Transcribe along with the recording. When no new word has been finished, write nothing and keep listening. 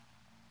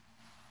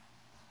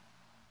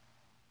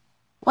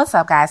What's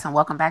up, guys, and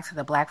welcome back to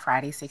the Black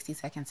Friday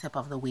 60-second tip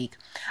of the week.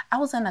 I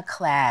was in a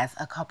class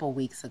a couple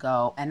weeks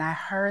ago and I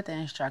heard the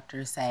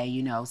instructor say,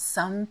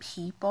 some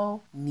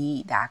people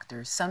need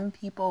doctors, some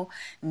people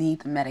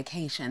need the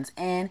medications,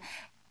 and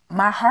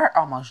my heart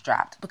almost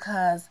dropped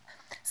because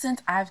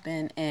since I've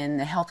been in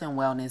the health and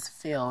wellness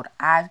field,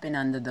 I've been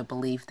under the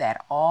belief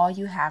that all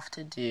you have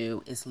to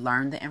do is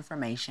learn the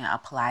information,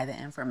 apply the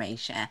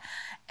information,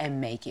 and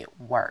make it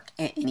work.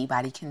 And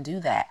anybody can do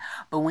that.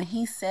 But when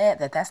he said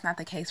that that's not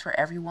the case for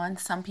everyone,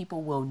 some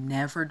people will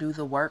never do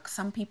the work.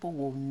 Some people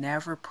will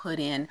never put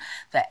in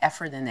the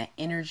effort and the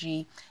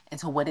energy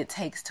into what it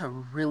takes to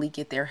really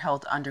get their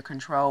health under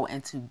control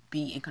and to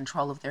be in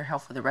control of their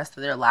health for the rest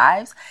of their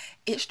lives.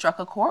 It struck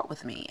a chord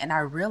with me. And I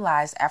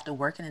realized after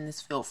working in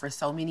this field for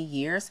so many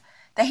years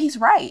that he's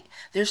right.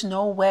 There's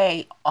no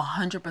way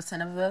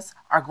 100% of us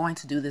are going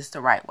to do this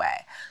the right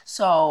way.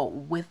 So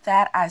with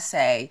that, I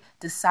say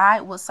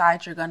decide what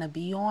side you're going to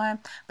be on,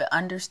 but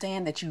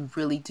understand that you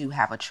really do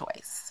have a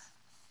choice.